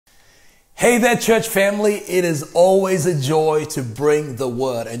Hey there, church family. It is always a joy to bring the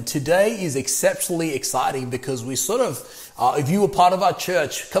word. And today is exceptionally exciting because we if you were part of our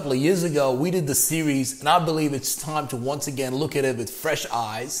church a couple of years ago, we did the series, and I believe it's time to once again look at it with fresh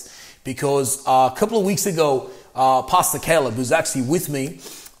eyes because a couple of weeks ago, Pastor Caleb, who's actually with me,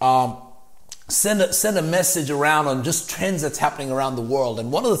 send a message around on just trends that's happening around the world.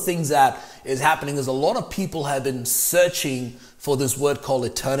 And one of the things that is happening is a lot of people have been searching for this word called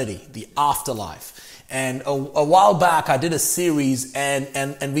eternity, the afterlife. And a while back, I did a series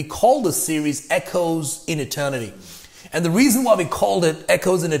and we called the series Echoes in Eternity. And the reason why we called it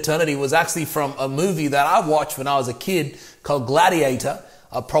Echoes in Eternity was actually from a movie that I watched when I was a kid called Gladiator.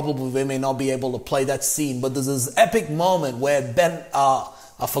 Probably we may not be able to play that scene, but there's this epic moment where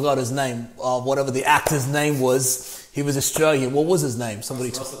I forgot his name, whatever the actor's name was. He was Australian. What was his name?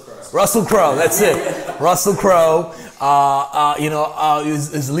 Russell Crowe. Russell Crowe, that's it. Russell Crowe,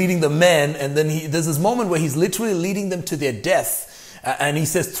 is leading the men, and then there's this moment where he's literally leading them to their death, and he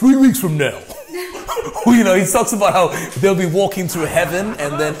says, 3 weeks from now. He talks about how they'll be walking through heaven,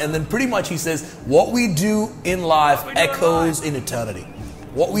 and then pretty much he says, what we do in life echoes in eternity.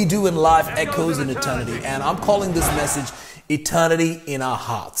 What we do in life echoes in eternity, and I'm calling this message Eternity in Our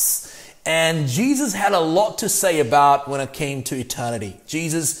Hearts. And Jesus had a lot to say about when it came to eternity.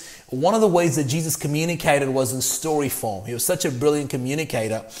 One of the ways that Jesus communicated was in story form. He was such a brilliant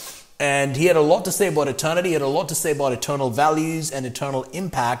communicator. And he had a lot to say about eternity. He had a lot to say about eternal values and eternal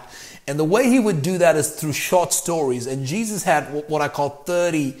impact. And the way he would do that is through short stories. And Jesus had what I call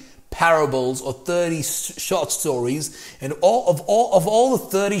 30 parables or 30 short stories. And of all the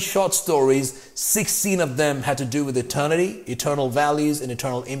 30 short stories, 16 of them had to do with eternity, eternal values, and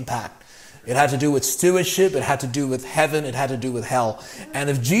eternal impact. It had to do with stewardship. It had to do with heaven. It had to do with hell. And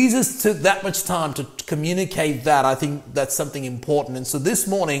if Jesus took that much time to communicate that, I think that's something important. And so this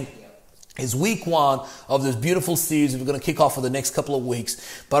morning is week 1 of this beautiful series we're going to kick off for the next couple of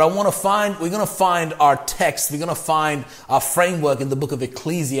weeks. But we're going to find our text. We're going to find our framework in the book of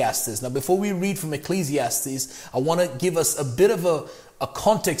Ecclesiastes. Now, before we read from Ecclesiastes, I want to give us a bit of a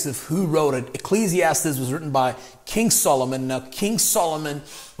context of who wrote it. Ecclesiastes was written by King Solomon. Now, King Solomon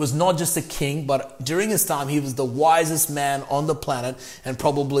was not just a king, but during his time, he was the wisest man on the planet and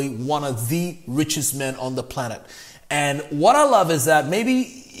probably one of the richest men on the planet. And what I love is that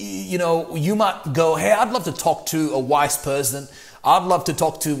maybe, you might go, hey, I'd love to talk to a wise person. I'd love to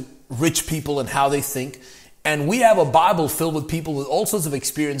talk to rich people and how they think. And we have a Bible filled with people with all sorts of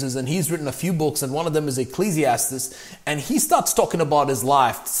experiences, and he's written a few books, and one of them is Ecclesiastes, and he starts talking about his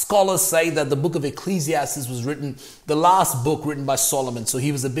life. Scholars say that the book of Ecclesiastes was the last book written by Solomon, so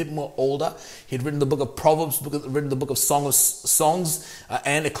he was a bit more older. He'd written the book of Proverbs, written the book of Songs,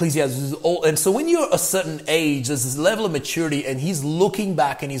 and Ecclesiastes is old. And so when you're a certain age, there's this level of maturity, and he's looking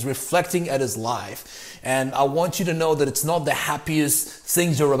back and he's reflecting at his life. And I want you to know that it's not the happiest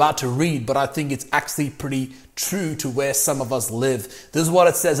things you're about to read, but I think it's actually pretty true to where some of us live. This is what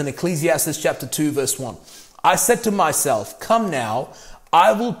it says in Ecclesiastes chapter 2, verse 1. I said to myself, come now,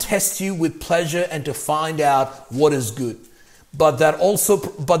 I will test you with pleasure and to find out what is good. But that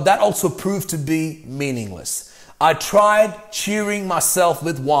also proved to be meaningless. I tried cheering myself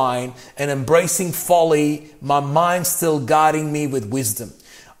with wine and embracing folly, my mind still guiding me with wisdom.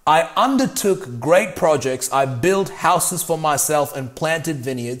 I undertook great projects. I built houses for myself and planted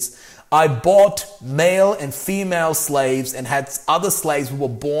vineyards. I bought male and female slaves and had other slaves who were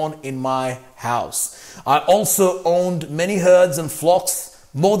born in my house. I also owned many herds and flocks,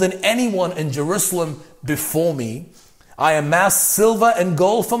 more than anyone in Jerusalem before me. I amassed silver and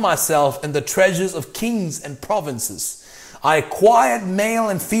gold for myself and the treasures of kings and provinces. I acquired male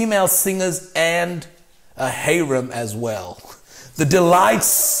and female singers and a harem as well. The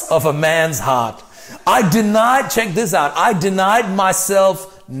delights of a man's heart. I denied myself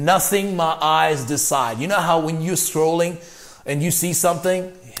nothing my eyes decide. You know how when you're scrolling and you see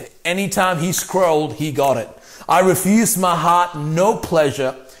something, anytime he scrolled, he got it. I refused my heart no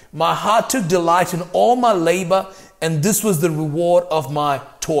pleasure. My heart took delight in all my labor, and this was the reward of my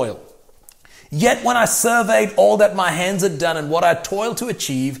toil. Yet when I surveyed all that my hands had done and what I toiled to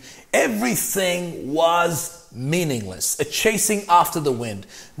achieve, everything was meaningless, a chasing after the wind.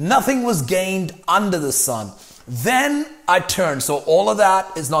 Nothing was gained under the sun. Then I turned. So all of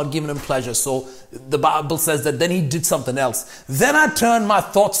that is not giving him pleasure. So the Bible says that then he did something else. Then I turned my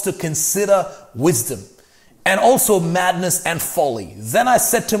thoughts to consider wisdom and also madness and folly. Then I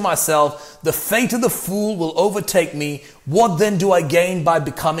said to myself, the fate of the fool will overtake me. What then do I gain by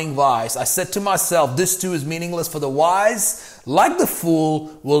becoming wise? I said to myself, this too is meaningless, for the wise, like the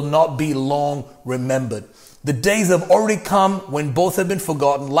fool, will not be long remembered. The days have already come when both have been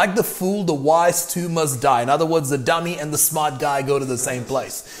forgotten. Like the fool, the wise too must die. In other words, the dummy and the smart guy go to the same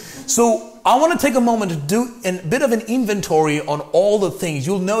place. So I want to take a moment to do a bit of an inventory on all the things.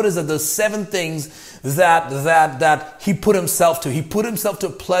 You'll notice that there's 7 things that he put himself to. He put himself to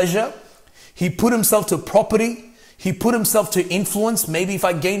pleasure. He put himself to property. He put himself to influence. Maybe if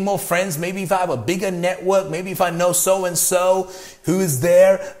I gain more friends, maybe if I have a bigger network, maybe if I know so-and-so who is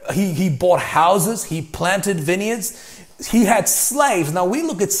there. He bought houses. He planted vineyards. He had slaves. Now we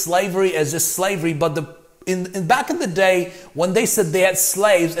look at slavery as just slavery, but back in the day when they said they had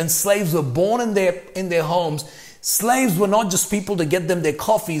slaves and slaves were born in their homes, slaves were not just people to get them their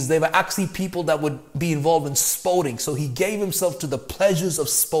coffees. They were actually people that would be involved in sporting. So he gave himself to the pleasures of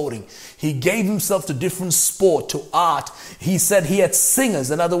sporting. He gave himself to different sport, to art. He said he had singers.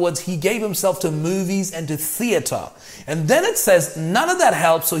 In other words, he gave himself to movies and to theater. And then it says none of that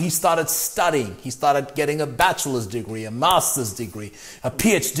helped. So he started studying. He started getting a bachelor's degree, a master's degree, a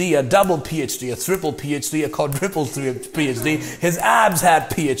PhD, a double PhD, a triple PhD, a quadruple PhD. His abs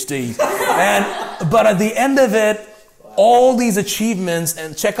had PhDs. But at the end of it, all these achievements,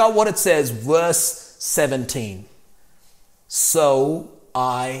 and check out what it says, verse 17. So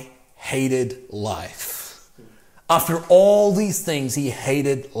I hated life. After all these things, he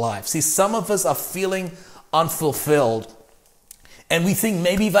hated life. See, some of us are feeling unfulfilled. And we think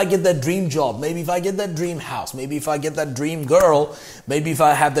maybe if I get that dream job, maybe if I get that dream house, maybe if I get that dream girl, maybe if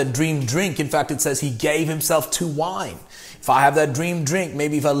I have that dream drink. In fact, it says he gave himself to wine. If I have that dream drink,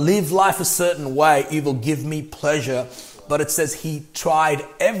 maybe if I live life a certain way, it will give me pleasure. But it says he tried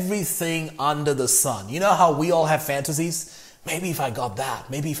everything under the sun. You know how we all have fantasies? Maybe if I got that,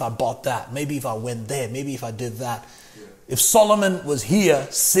 maybe if I bought that, maybe if I went there, maybe if I did that. If Solomon was here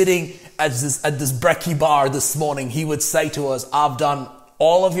sitting at this brekkie bar this morning, he would say to us, I've done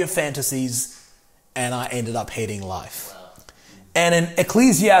all of your fantasies and I ended up hating life. And in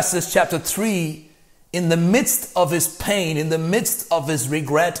Ecclesiastes chapter 3, in the midst of his pain, in the midst of his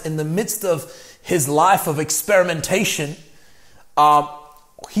regret, in the midst of his life of experimentation,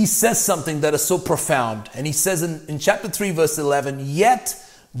 he says something that is so profound. And he says in chapter 3, verse 11, yet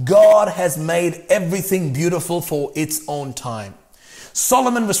God has made everything beautiful for its own time.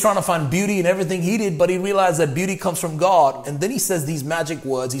 Solomon was trying to find beauty in everything he did, but he realized that beauty comes from God. And then he says these magic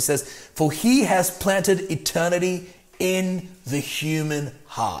words. He says, for he has planted eternity in the human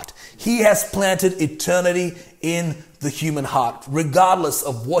heart. He has planted eternity in the human heart. Regardless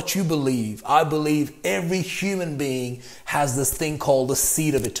of what you believe, I believe every human being has this thing called the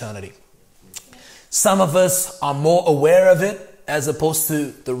seed of eternity. Some of us are more aware of it as opposed to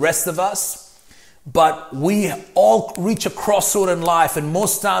the rest of us. But we all reach a crossroad in life, and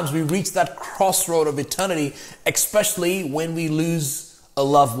most times we reach that crossroad of eternity, especially when we lose a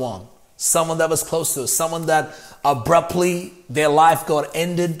loved one, someone that was close to us, someone that abruptly their life got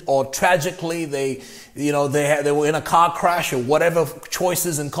ended, or tragically they were in a car crash, or whatever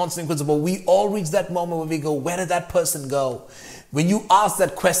choices and consequences. But we all reach that moment where we go, where did that person go? When you ask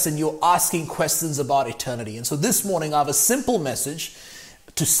that question, you're asking questions about eternity. And so this morning I have a simple message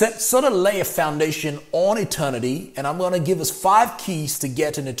to sort of lay a foundation on eternity. And I'm going to give us 5 keys to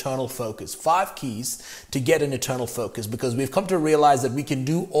get an eternal focus. 5 keys to get an eternal focus, because we've come to realize that we can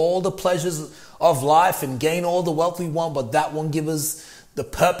do all the pleasures of life and gain all the wealth we want, but that won't give us the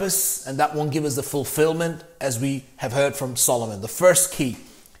purpose and that won't give us the fulfillment, as we have heard from Solomon. The first key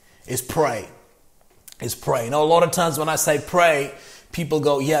is pray. Is pray. You know, a lot of times when I say pray, people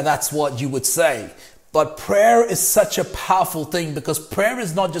go, yeah, that's what you would say. But prayer is such a powerful thing, because prayer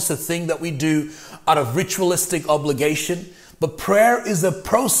is not just a thing that we do out of ritualistic obligation, but prayer is a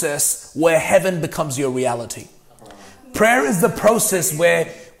process where heaven becomes your reality. Prayer is the process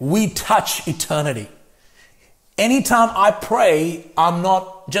where we touch eternity. Anytime I pray, I'm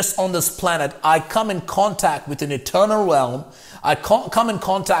not just on this planet. I come in contact with an eternal realm. I come in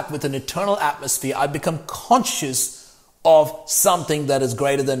contact with an eternal atmosphere. I become conscious of something that is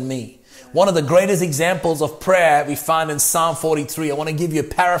greater than me. One of the greatest examples of prayer we find in Psalm 43. I want to give you a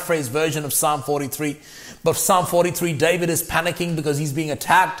paraphrase version of Psalm 43. But Psalm 43, David is panicking because he's being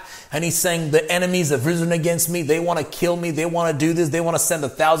attacked. And he's saying, the enemies have risen against me. They want to kill me. They want to do this. They want to send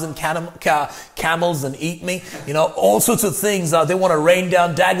 1,000 camels and eat me. You know, all sorts of things. They want to rain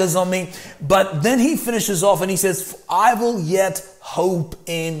down daggers on me. But then he finishes off and he says, I will yet hope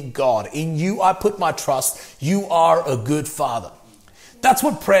in God. In you I put my trust. You are a good Father. That's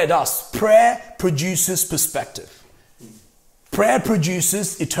what prayer does. Prayer produces perspective. Prayer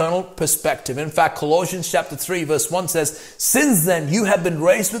produces eternal perspective. In fact, Colossians chapter 3 verse 1 says, since then you have been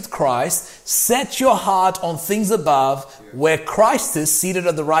raised with Christ, set your heart on things above, where Christ is seated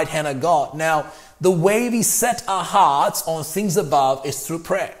at the right hand of God. Now, the way we set our hearts on things above is through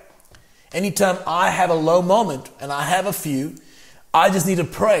prayer. Anytime I have a low moment, and I have a few, I just need to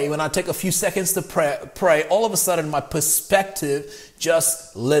pray. When I take a few seconds to pray, all of a sudden my perspective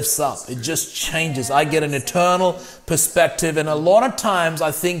just lifts up. It just changes. I get an eternal perspective. And a lot of times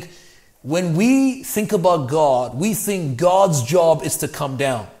I think when we think about God, we think God's job is to come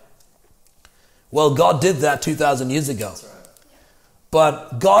down. Well, God did that 2,000 years ago.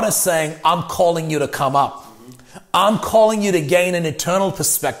 But God is saying, I'm calling you to come up. I'm calling you to gain an eternal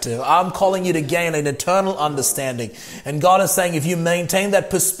perspective. I'm calling you to gain an eternal understanding. And God is saying, if you maintain that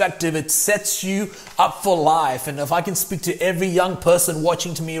perspective, it sets you up for life. And if I can speak to every young person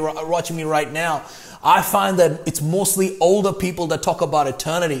watching me right now, I find that it's mostly older people that talk about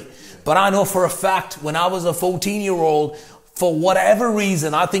eternity. But I know for a fact, when I was a 14-year-old, for whatever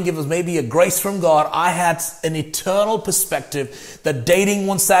reason, I think it was maybe a grace from God, I had an eternal perspective that dating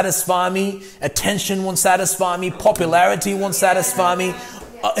won't satisfy me, attention won't satisfy me, popularity won't satisfy me.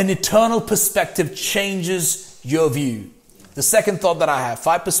 An eternal perspective changes your view. The second thought that I have,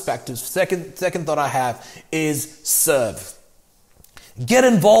 5 perspectives, second thought I have is serve. Get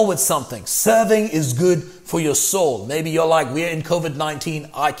involved with something. Serving is good for your soul. Maybe you're like, we're in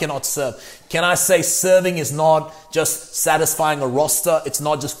COVID-19, I cannot serve. Can I say serving is not just satisfying a roster, it's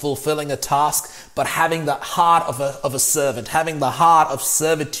not just fulfilling a task, but having the heart of a servant, having the heart of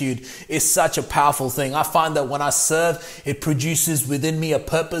servitude is such a powerful thing. I find that when I serve, it produces within me a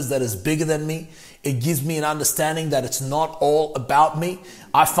purpose that is bigger than me. It gives me an understanding that it's not all about me.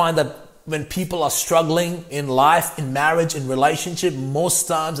 I find that when people are struggling in life, in marriage, in relationship, most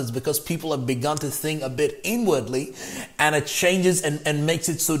times it's because people have begun to think a bit inwardly, and it changes and makes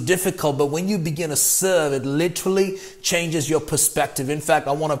it so difficult. But when you begin to serve, it literally changes your perspective. In fact,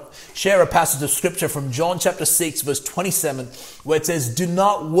 I want to share a passage of scripture from John chapter 6, verse 27, where it says, do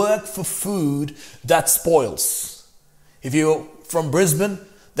not work for food that spoils. If you're from Brisbane,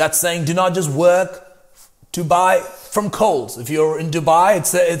 that's saying do not just work to buy from Coles. If you're in Dubai,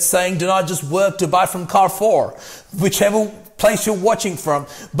 it's saying do not just work to buy from Carrefour, whichever place you're watching from,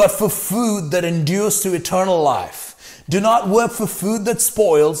 but for food that endures to eternal life. Do not work for food that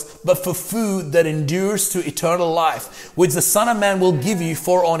spoils, but for food that endures to eternal life, which the Son of Man will give you,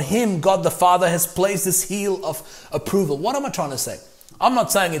 for on him God the Father has placed his seal of approval. What am I trying to say? I'm not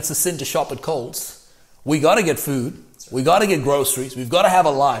saying it's a sin to shop at Coles. We got to get food. We got to get groceries. We've got to have a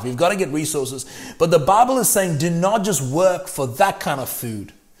life. We've got to get resources. But the Bible is saying do not just work for that kind of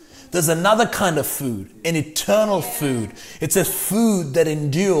food. There's another kind of food, an eternal food. It's a food that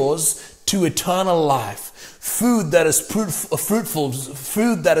endures to eternal life. Food that is fruitful,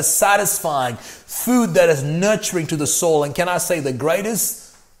 food that is satisfying, food that is nurturing to the soul. And can I say the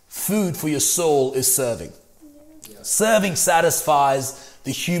greatest food for your soul is serving. Yes. Serving satisfies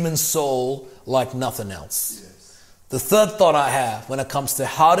the human soul like nothing else. Yes. The third thought I have when it comes to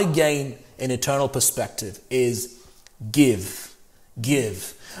how to gain an eternal perspective is give.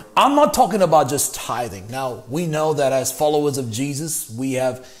 Give. I'm not talking about just tithing. Now, we know that as followers of Jesus, we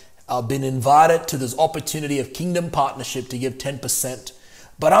have been invited to this opportunity of kingdom partnership to give 10%.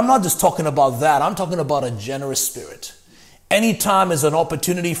 But I'm not just talking about that. I'm talking about a generous spirit. Anytime is an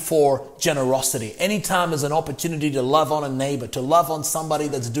opportunity for generosity. Anytime is an opportunity to love on a neighbor, to love on somebody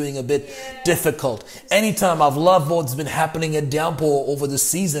that's doing a bit difficult. Anytime, I've loved what's been happening at Downpour over the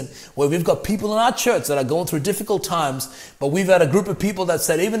season, where we've got people in our church that are going through difficult times, but we've had a group of people that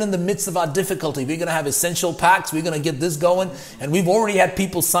said, even in the midst of our difficulty, we're going to have essential packs, we're going to get this going. And we've already had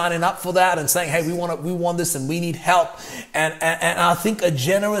people signing up for that and saying, hey, we want this and we need help. And I think a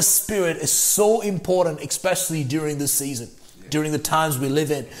generous spirit is so important, especially during this season. During the times we live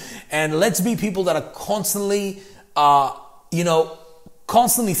in. And let's be people that are constantly,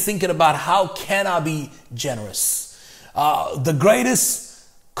 constantly thinking about how can I be generous. The greatest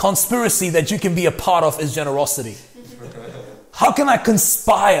conspiracy that you can be a part of is generosity. How can I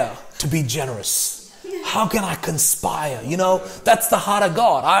conspire to be generous? How can I conspire? That's the heart of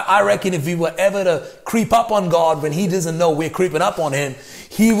God. I reckon if we were ever to creep up on God when he doesn't know we're creeping up on him,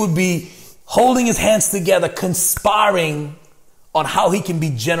 he would be holding his hands together, conspiring on how he can be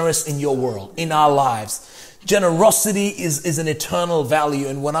generous in your world, in our lives. Generosity is an eternal value.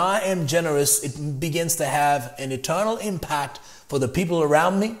 And when I am generous, it begins to have an eternal impact for the people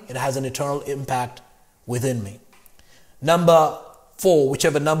around me. It has an eternal impact within me. Number 4,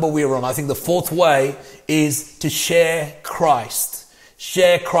 whichever number we're on, I think the 4th way is to share Christ.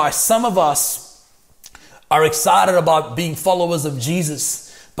 Share Christ. Some of us are excited about being followers of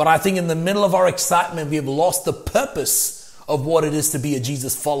Jesus, but I think in the middle of our excitement, we have lost the purpose of what it is to be a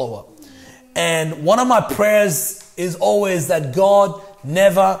Jesus follower. And one of my prayers is always that God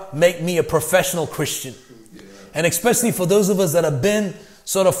never make me a professional Christian. And especially for those of us that have been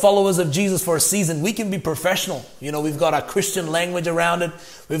sort of followers of Jesus for a season, we can be professional. You know, we've got our Christian language around it.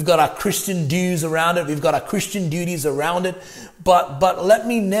 We've got our Christian dues around it. We've got our Christian duties around it. But let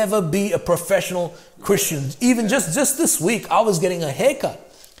me never be a professional Christian. Even just this week, I was getting a haircut.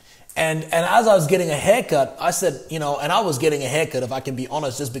 And as I was getting a haircut, I said, you know, and I was getting a haircut, if I can be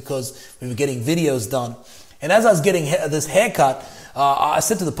honest, just because we were getting videos done. And as I was getting this haircut, I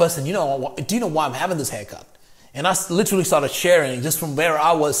said to the person, do you know why I'm having this haircut? And I literally started sharing just from where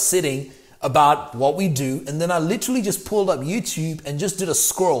I was sitting about what we do. And then I literally just pulled up YouTube and just did a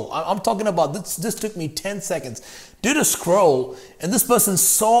scroll. I'm talking about this took me 10 seconds. Did a scroll, and this person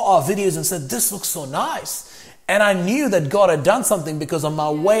saw our videos and said, this looks so nice. And I knew that God had done something, because on my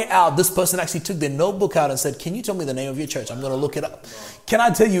way out, this person actually took their notebook out and said, can you tell me the name of your church? I'm going to look it up. Can I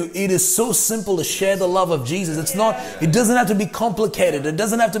tell you, it is so simple to share the love of Jesus. It doesn't have to be complicated. It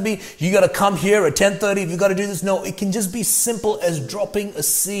doesn't have to be, you got to come here at 10:30 if you got to do this. No, it can just be simple as dropping a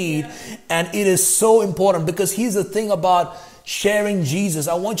seed. And it is so important, because here's the thing about sharing Jesus.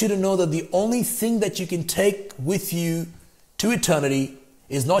 I want you to know that the only thing that you can take with you to eternity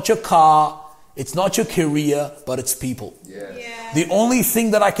is not your car, it's not your career, but it's people. Yeah. The only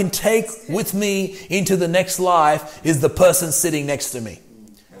thing that I can take with me into the next life is the person sitting next to me.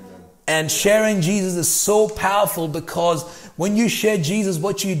 And sharing Jesus is so powerful, because when you share Jesus,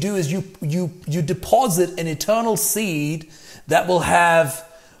 what you do is you deposit an eternal seed that will have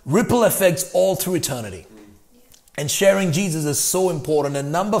ripple effects all through eternity. And sharing Jesus is so important.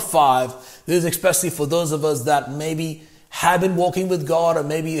 And number 5, this is especially for those of us that maybe have been walking with God, or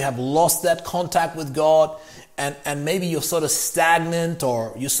maybe you have lost that contact with God, and maybe you're sort of stagnant,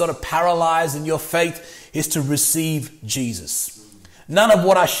 or you're sort of paralyzed in your faith, is to receive Jesus. None of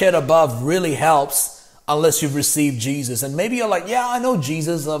what I shared above really helps unless you've received Jesus. And maybe you're like, yeah, I know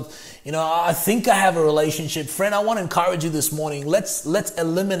Jesus. I think I have a relationship. Friend, I want to encourage you this morning. Let's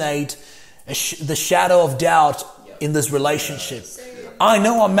eliminate the shadow of doubt in this relationship. I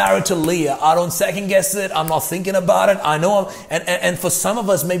know I'm married to Leah. I don't second guess it. I'm not thinking about it. I know and for some of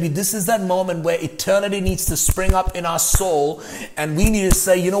us, maybe this is that moment where eternity needs to spring up in our soul, and we need to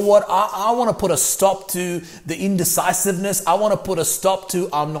say, you know what? I want to put a stop to the indecisiveness. I want to put a stop to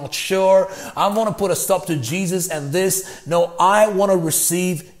I'm not sure. I want to put a stop to Jesus and this. No, I want to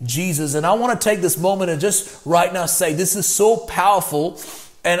receive Jesus. And I want to take this moment and just right now say, this is so powerful.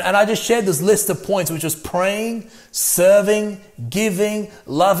 And I just shared this list of points, which was praying, serving, giving,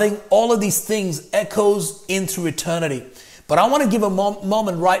 loving. All of these things echoes in through eternity. But I want to give a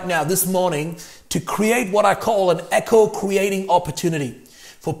moment right now, this morning, to create what I call an echo creating opportunity.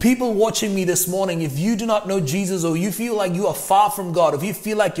 For people watching me this morning, if you do not know Jesus, or you feel like you are far from God, if you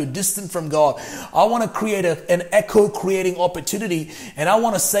feel like you're distant from God, I want to create an echo creating opportunity. And I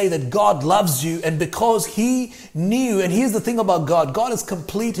want to say that God loves you. And because he knew, and here's the thing about God, God is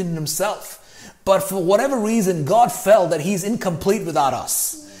complete in himself. But for whatever reason, God felt that he's incomplete without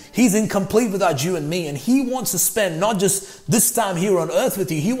us. He's incomplete without you and me. And he wants to spend not just this time here on earth with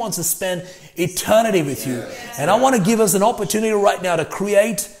you. He wants to spend eternity with you. And I want to give us an opportunity right now to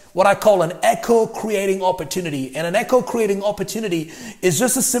create what I call an echo creating opportunity. And an echo creating opportunity is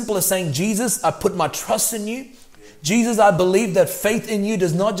just as simple as saying, Jesus, I put my trust in you. Jesus, I believe that faith in you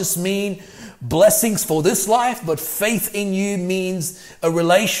does not just mean blessings for this life, but faith in you means a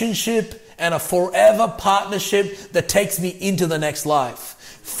relationship and a forever partnership that takes me into the next life.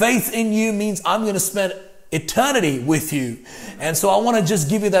 Faith in you means I'm going to spend eternity with you. And so I want to just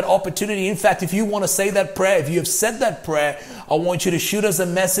give you that opportunity. In fact, if you want to say that prayer, if you have said that prayer, I want you to shoot us a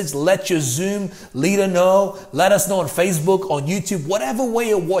message. Let your Zoom leader know. Let us know on Facebook, on YouTube, whatever way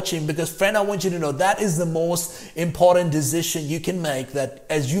you're watching. Because friend, I want you to know that is the most important decision you can make. That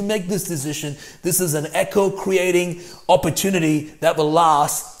as you make this decision, this is an echo creating opportunity that will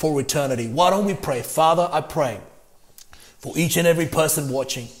last for eternity. Why don't we pray? Father, I pray for each and every person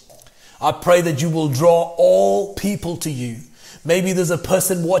watching. I pray that you will draw all people to you. Maybe there's a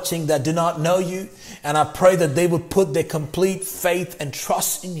person watching that do not know you, and I pray that they would put their complete faith and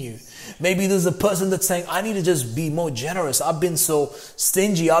trust in you. Maybe there's a person that's saying, I need to just be more generous. I've been so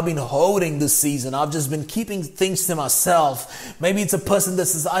stingy. I've been hoarding this season. I've just been keeping things to myself. Maybe it's a person that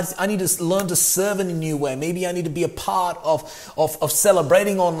says, I need to learn to serve in a new way. Maybe I need to be a part of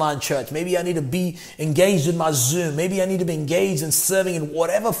celebrating online church. Maybe I need to be engaged in my Zoom. Maybe I need to be engaged in serving in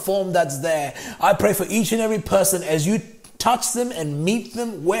whatever form that's there. I pray for each and every person as you touch them and meet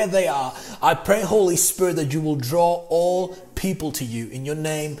them where they are. I pray, Holy Spirit, that you will draw all people to you. In your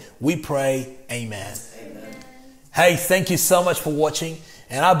name, we pray. Amen. Amen. Hey, thank you so much for watching.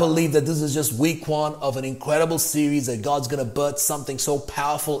 And I believe that this is just week one of an incredible series that God's going to birth something so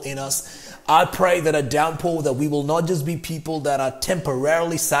powerful in us. I pray that at Downpour that we will not just be people that are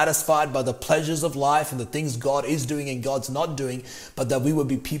temporarily satisfied by the pleasures of life and the things God is doing and God's not doing, but that we will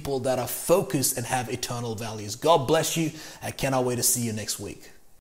be people that are focused and have eternal values. God bless you. I cannot wait to see you next week.